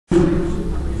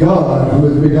God, who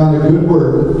has begun a good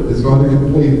work, is going to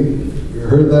complete it. We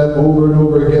heard that over and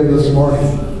over again this morning.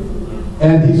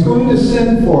 And he's going to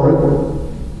send forth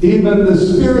even the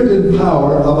spirit and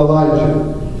power of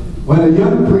Elijah. When a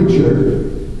young preacher,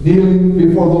 kneeling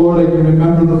before the Lord, I can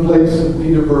remember the place in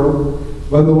Peterborough,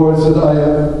 when the Lord said, I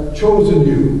have chosen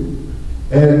you,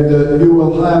 and you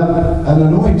will have an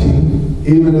anointing,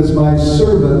 even as my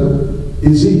servant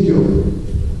Ezekiel.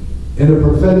 In a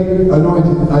prophetic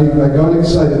anointing, I got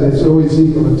excited. I saw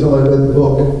Ezekiel until I read the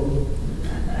book.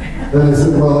 Then I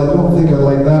said, well, I don't think I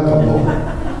like that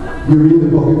one. You read the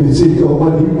book of Ezekiel,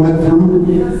 what he went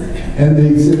through, and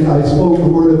they said, I spoke the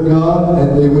word of God,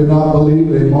 and they would not believe.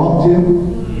 They mocked him,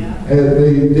 and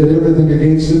they did everything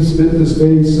against him, spit in his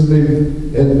face,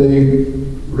 and they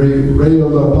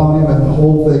railed upon him and the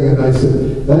whole thing. And I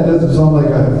said, that doesn't sound like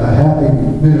a happy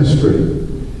ministry.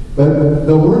 But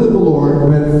the word of the Lord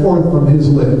went forth from his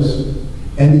lips,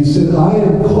 and he said, I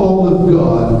am called of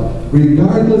God,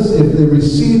 regardless if they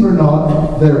receive or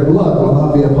not, their blood will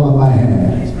not be upon my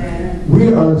hands.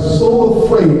 We are so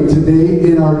afraid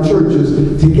today in our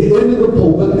churches to get into the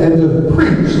pulpit and to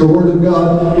preach the word of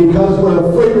God because we're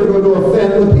afraid we're going to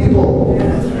offend the people.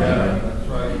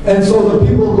 And so the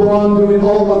people go on doing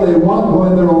all what they want,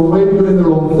 going their own way, doing their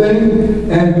own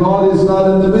thing, and God is not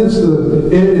in the midst of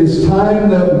it. It is time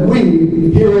that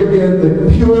we hear again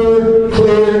the pure,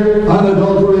 clear,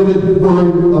 unadulterated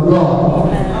word of God.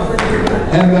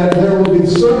 And that there will be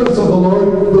servants of the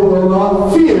Lord who will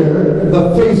not fear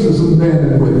the faces of men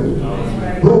and women,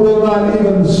 who will not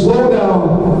even slow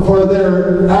down for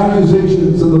their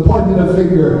accusations and the pointing of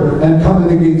finger and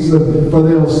coming against them, for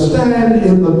they'll stand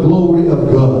in the glory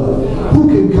of God. Who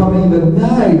can come even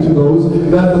nigh to those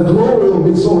that the glory will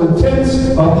be so intense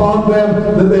upon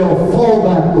them that they'll fall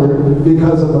backward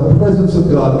because of the presence of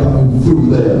God coming through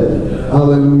them?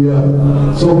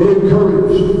 Hallelujah. So be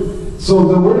encouraged. So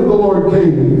the word of the Lord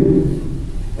came,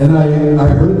 and I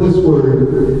heard this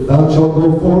word, thou shalt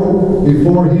go forth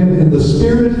before him in the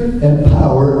spirit and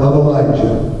power of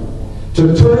Elijah,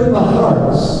 to turn the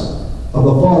hearts of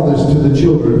the fathers to the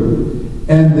children,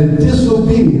 and the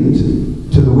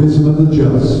disobedient to the wisdom of the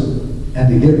just, and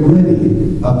to get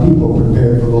ready a people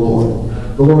prepared for the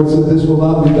Lord. The Lord said, this will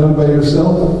not be done by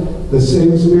yourself. The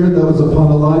same spirit that was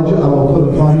upon Elijah I will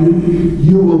put upon you.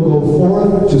 You will go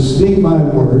forth to speak my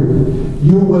word.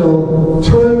 You will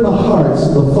turn the hearts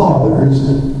of the fathers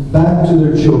back to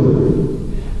their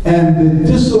children, and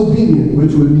the disobedient,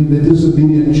 which would mean the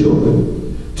disobedient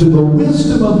children, to the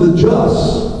wisdom of the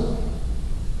just.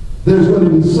 There's going to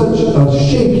be such a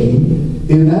shaking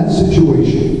in that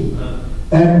situation.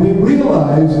 And we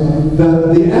realize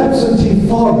that the absentee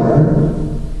father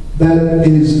that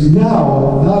is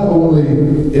now, not only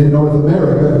in North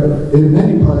America, in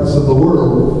many parts of the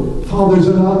world, fathers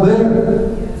are not there.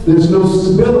 There's no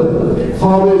stability.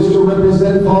 Father is to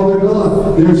represent Father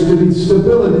God. There's to be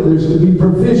stability. There's to be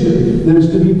provision.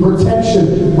 There's to be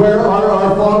protection. Where are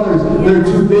our fathers? They're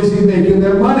too busy making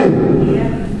their money.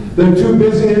 They're too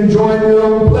busy enjoying their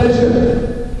own pleasure.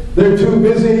 They're too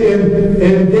busy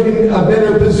in getting a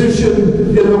better position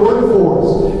in the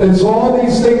workforce. And so all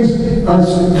these things are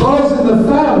causing the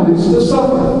families to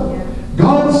suffer.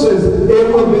 God says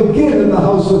it will begin in the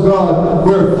house of God,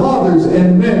 where fathers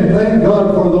and men, thank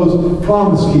God for those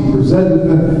promise keepers. That has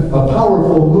been a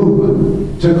powerful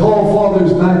movement to call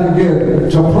fathers back again,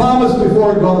 to promise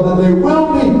before God that they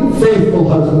will be faithful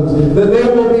husbands, that they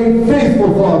will be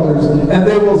faithful fathers, and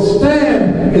they will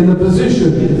stand in the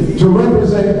position to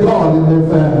represent God in their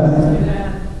family.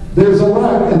 There's a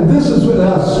lack, and this is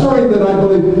a stirring that I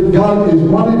believe God is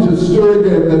wanting to stir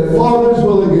again, that fathers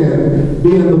will again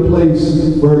be in the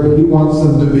place where he wants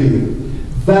them to be.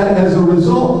 That as a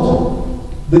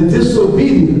result, the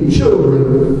disobedient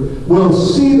children will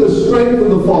see the strength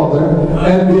of the father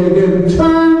and be again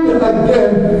turned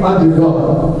again unto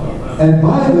God. And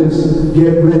by this,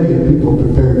 get ready a people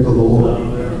prepared for the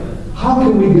Lord. How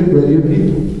can we get ready a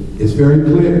people? It's very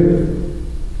clear.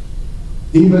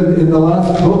 Even in the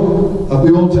last book of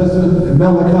the Old Testament, in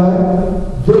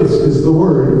Malachi, this is the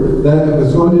word that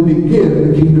was going to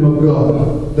begin the kingdom of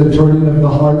God. The turning of the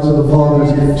hearts of the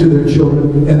fathers to their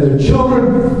children, and their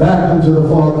children back unto the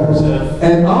fathers.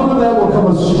 And out of that will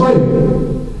come a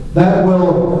strength that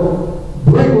will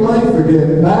bring life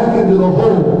again back into the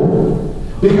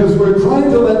home. Because we're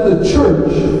trying to let the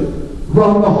church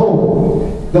run the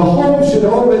home. The home should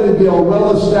already be a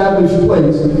well-established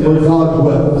place where God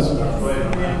dwells.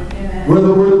 Where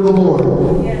the word of the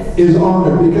Lord is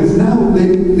honored. Because now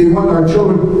they want our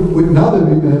children, now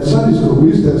they even have Sunday school. We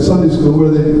used to have Sunday school where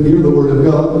they hear the word of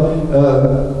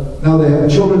God. Now they have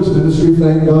children's ministry,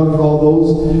 thank God for all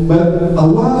those. But a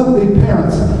lot of the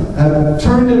parents have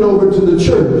turned it over to the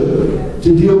church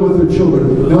to deal with their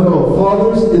children. No,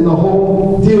 fathers in the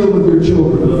home, deal with your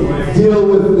children. Deal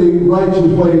with the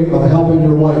righteous way of helping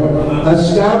your wife.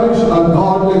 Establish a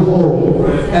godly home.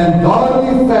 And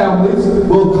godly families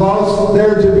will cause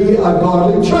there to be a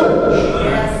godly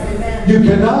church. You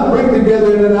cannot bring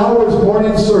together in an hour's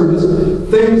morning service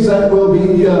things that will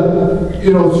be,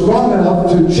 strong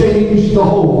enough to change the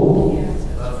home.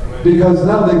 Because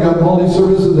now they've got all these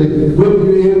services, they whip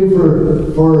you in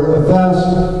for a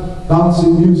fast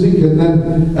bouncing music, and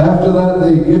then after that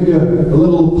they give you a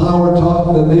little power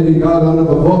talk that maybe got out of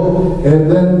a book,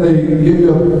 and then they give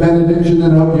you a benediction,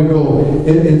 and out you go.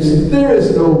 There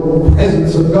is no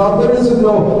presence of God. There isn't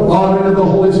no honor of the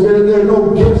Holy Spirit. There are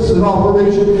no gifts in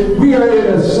operation. We are in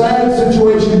a sad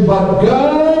situation, but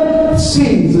God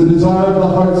sees the desire of the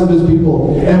hearts of His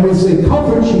people. And we say,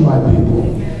 comfort ye my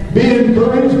people. Be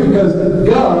encouraged, because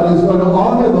God is going to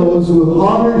honor those who have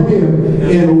honored Him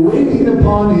in waiting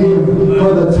upon Him,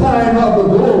 for the time of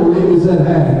the glory is at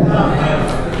hand.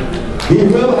 He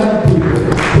will have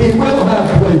people. He will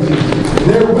have places.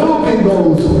 There will be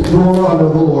those who will honor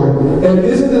the Lord. And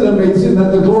isn't it amazing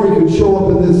that the glory could show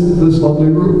up in this lovely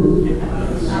room?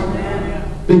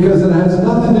 Because it has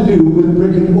nothing to do with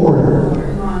brick and mortar.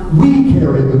 We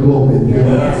carry the glory of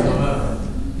God.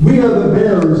 We are the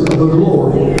bearers of the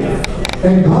glory.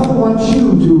 And God wants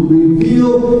you to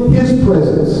reveal His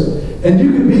presence. And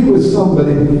you can be with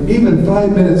somebody, even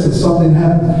 5 minutes and something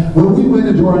happens. When we went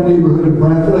into our neighborhood in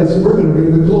Brantford, I said, we're going to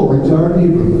bring the glory to our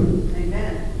neighborhood.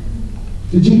 Amen.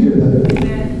 Did you hear that?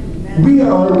 Amen. We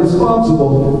are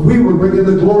responsible. We were bringing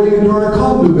the glory into our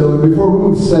condo building before we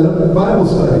would set up a Bible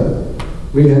study.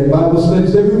 We had Bible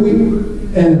studies every week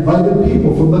and invited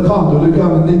people from the condo to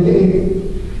come, and they came.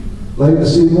 Like to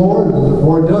see more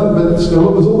done, but still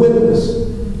it was a witness.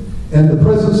 And the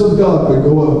presence of God would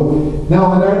go up.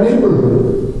 Now in our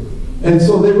neighborhood, and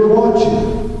so they were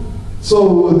watching.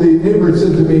 So the neighbor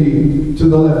said to me, to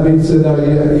the left, he said,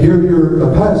 I hear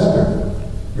you're a pastor.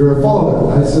 You're a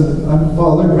father. I said, I'm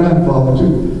father, grandfather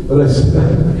too. But I said,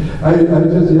 I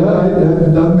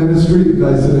have done ministry. And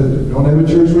I said, I don't have a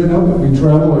church right now, but we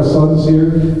travel. Our son's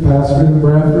here, pastoring in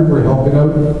Brantford. We're helping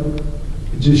out,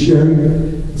 just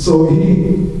sharing. So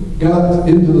he got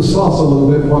into the sauce a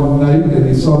little bit one night, and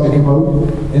he saw me come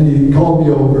out, and he called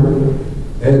me over,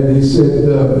 and he said,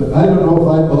 I don't know if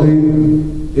I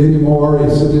believe anymore. He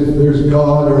said, if there's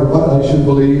God or what I should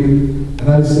believe. And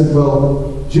I said,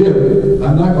 well, Jim,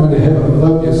 I'm not going to heaven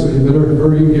without you, so you better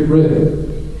hurry and get ready.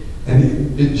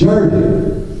 And it jarred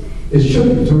him. It shook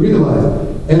him to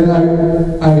realize. And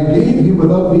I gave him,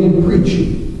 without being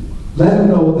preachy, let him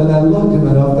know that I loved him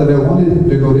enough that I wanted him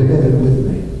to go to heaven with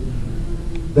me.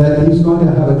 That he's going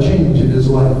to have a change in his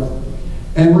life.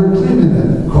 And we're claiming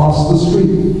that across the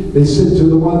street. They said to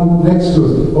the one next to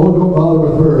us, oh, don't bother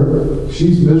with her.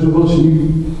 She's miserable.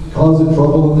 She causes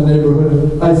trouble in the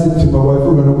neighborhood. I said to my wife,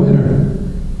 we're going to win her.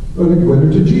 We're going to win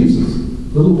her to Jesus.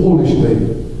 Little Polish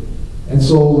lady. And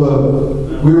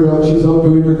so we were out, she's out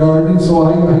doing her gardening, so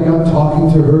I got talking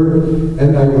to her,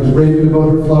 and I was raving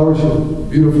about her flowers. She has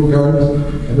beautiful gardens,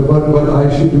 and about what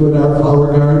I should do in our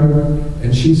flower garden.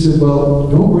 And she said, well,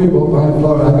 don't worry about my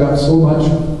flower. I've got so much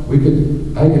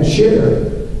I could share.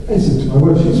 I said to my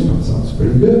wife, she sounds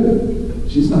pretty good.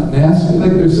 She's not nasty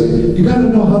like they're saying. You got to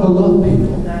know how to love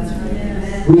people. That's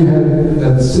right. We had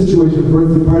a situation,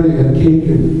 birthday party, had cake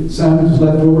and sandwiches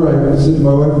left over. I said to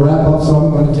my wife, wrap up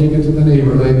some, I'm going to take it to the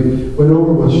neighbor lady. Went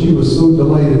over, well, she was so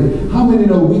delighted. How many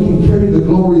know we can carry the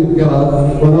glory of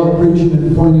God without preaching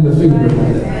and pointing a finger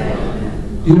at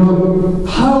it? You know,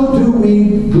 how do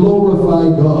we glorify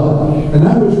God? And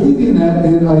I was reading that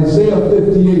in Isaiah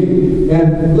 58,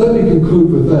 and let me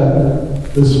conclude with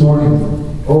that this morning.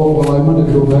 Oh, well, I wanted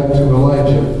to go back to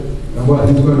Elijah and what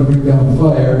he's going to bring down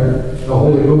fire, the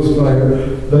Holy Ghost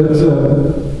fire. But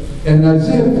in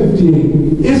Isaiah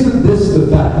 58, isn't this the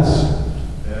fast?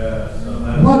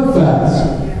 Yes. What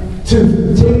fast?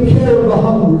 To take care of the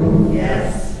hungry.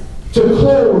 Yes. To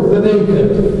clothe the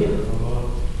naked.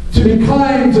 To be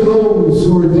kind to those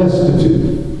who are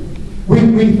destitute.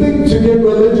 We think to get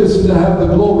religious and to have the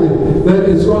glory that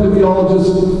it's going to be all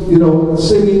just,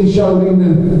 singing, shouting,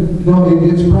 and it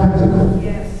gets practical.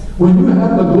 Yes. When you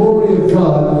have the glory of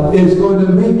God, it's going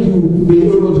to make you be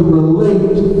able to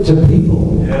relate to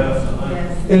people.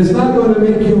 Yes. And it's not going to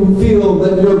make you feel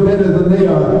that you're better than they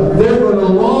are. They're going to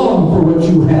long for what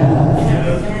you have.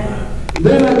 Yes.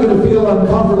 They're not going to feel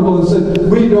uncomfortable and say,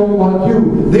 we don't want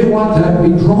you. They want to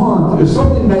be drawn. There's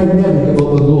something magnetic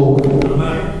about the glory.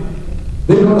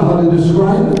 They don't know how to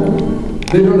describe it.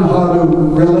 They don't know how to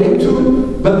relate to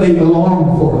it, but they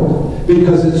long for it.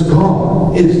 Because it's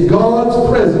God. It's God's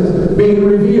presence being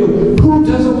revealed. Who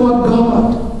doesn't want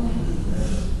God?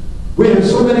 We have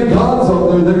so many gods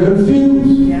out there, they're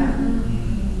confused. Yeah.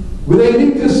 Well, they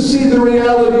need to see the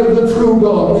reality of the true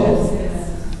God.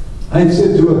 I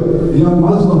said to a young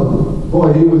Muslim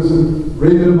boy, he was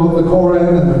reading about the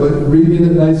Koran and reading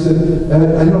it, and I said,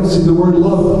 I don't see the word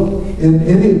love in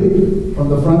any of it, from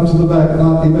the front to the back,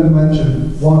 not even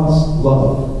mentioned once,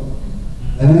 love.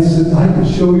 And I said, I can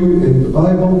show you in the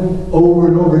Bible over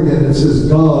and over again, it says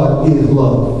God is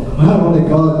love. Not only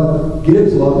God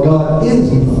gives love, God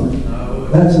is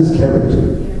love. That's his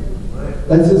character.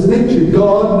 That's his nature.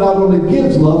 God not only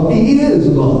gives love, he is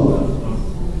love.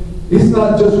 He's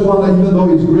not just one, even though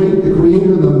he's great, the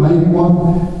creator, the mighty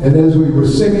one, and as we were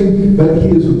singing, but he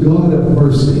is a God of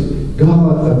mercy,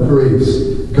 God of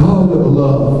grace, God of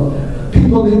love.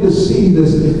 People need to see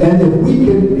this, and if we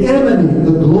can emanate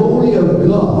the glory of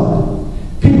God,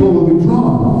 people will be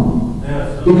drawn.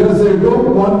 Because they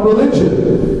don't want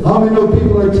religion. How many know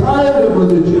people are tired of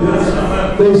religion?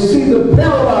 They see the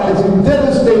paralyzing,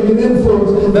 devastating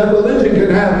influence that religion can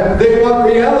have. They want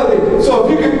reality. So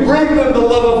if you can bring them the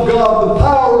love of God, the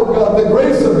power of God, the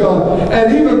grace of God,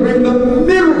 and even bring the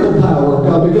miracle power of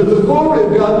God, because the glory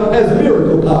of God has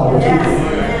miracle power too.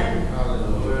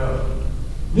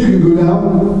 You can go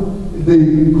down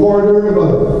the corridor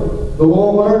of the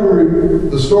Walmart or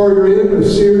the store you're in, or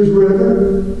Sears,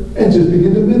 wherever, and just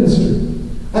begin to minister.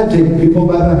 I've taken people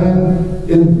by the hand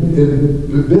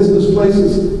in business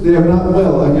places. They are not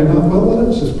well. You're not well? Well,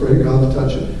 let's just pray God to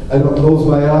touch it. I don't close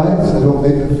my eyes. I don't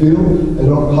make them feel. I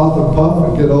don't cough and puff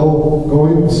and get all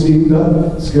going, steamed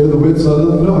up, scare the wits out of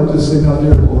them. No, I just say, now,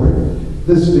 dear Lord,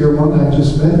 this dear one I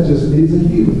just met just needs a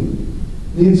healing.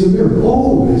 Needs a miracle.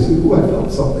 Oh, they said, oh, I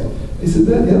felt something. They said,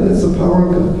 that's the power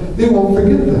of God. They won't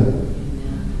forget that.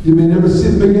 You may never see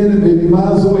them again, it may be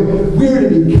miles away. We're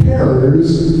to be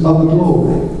carriers of the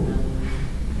glory.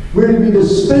 We're to be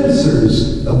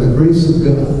dispensers of the grace of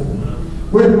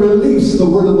God. We're to release the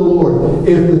word of the Lord.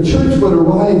 If the church would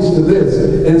arise to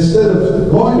this, instead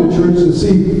of going to church to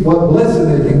see what blessing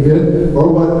they can get,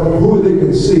 or who they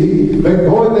can see, but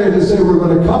going there to say we're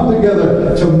going to come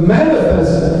together to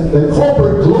manifest the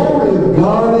corporate glory of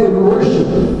God in worship,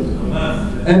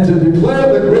 and to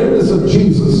declare the greatness of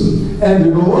Jesus, and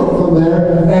to go up from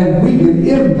there, and we can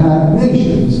impact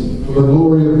nations for the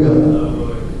glory of God.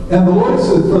 And the Lord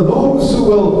said, for those who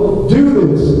will do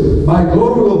this, my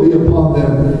glory will be upon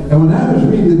them. And when I was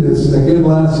reading this again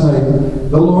last night,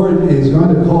 the Lord is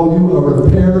going to call you a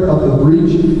repairer of the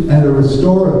breach and a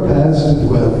restorer of paths to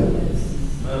dwell in.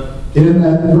 In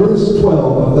that verse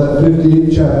 12 of that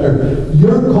 58th chapter,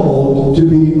 you're called to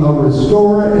be a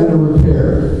restorer and a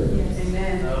repairer.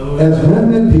 As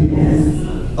remnant people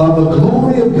of the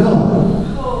glory of God.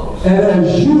 And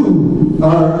as you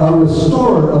are a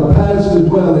restorer of paths to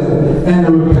dwell in and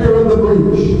a repairer of the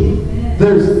breach,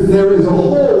 there is a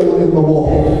hole in the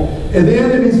wall. And the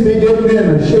enemy's been getting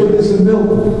in. I shared this in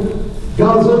Milton.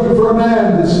 God's looking for a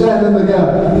man to stand in the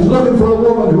gap. He's looking for a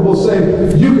woman who will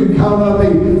say, you can count on me.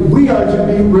 We are to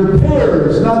be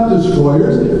repairers, not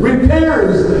destroyers.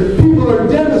 Repairers. People are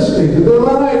devastated. Their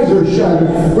lives are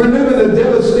shattered. We're living in a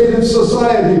devastated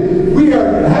society. We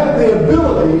have the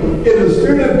ability, in the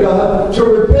Spirit of God, to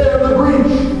repair the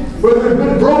breach. Where there's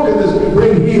been brokenness,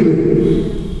 bring healing.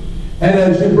 And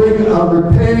as you bring a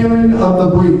repairing of the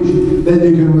breach, then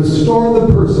you can restore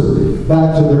the person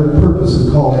back to their purpose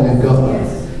and calling in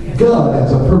God. God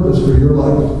has a purpose for your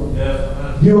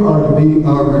life. You are to be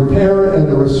a repairer and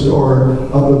a restorer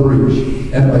of the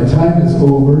breach. And my time is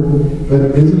over,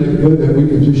 but isn't it good that we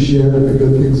can just share the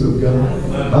good things of God?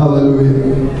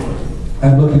 Hallelujah.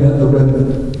 I'm looking at the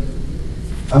remnant.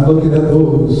 I'm looking at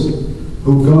those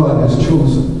who God has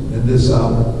chosen in this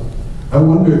hour. I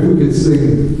wonder if we could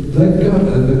sing, let God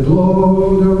and the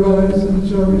glory arise and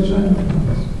shall shine upon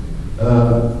us.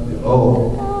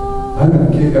 I'm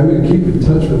going to keep in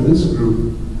touch with this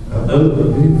group. Brother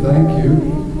Praveen, thank you.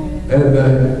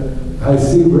 And I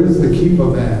see, where's the keeper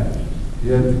man?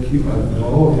 Yeah, the keeper.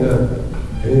 Oh,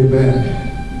 yeah.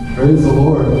 Amen. Praise the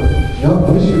Lord. God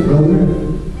bless you, brother.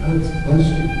 God bless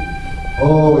you.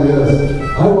 Oh, yes.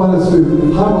 I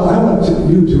want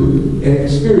you to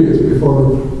experience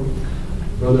before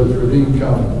Brother Praveen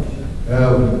come.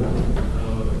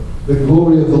 The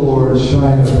glory of the Lord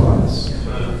shine upon us.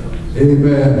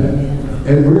 Amen.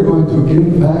 And we're going to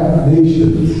impact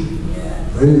nations.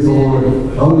 Praise the Lord.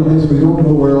 Out of this, we don't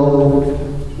know where all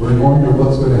we're going or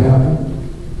what's going to happen.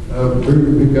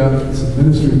 We've got some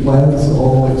ministry plans,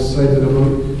 all excited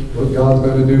about what God's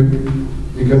going to do,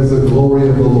 because the glory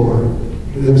of the Lord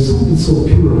There's something so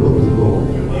pure about the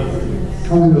glory.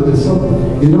 I mean, there's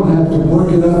something, you don't have to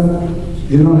work it up.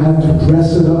 You don't have to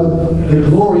dress it up. The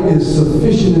glory is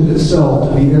sufficient in itself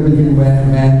to be everything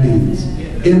man needs.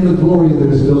 In the glory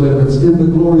there's deliverance. In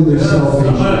the glory there's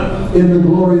salvation. In the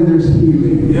glory there's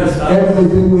healing.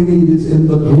 Everything we need is in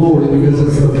the glory because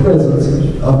it's the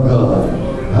presence of God.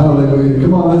 Hallelujah.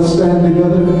 Come on, let's stand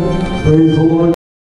together. Praise the Lord.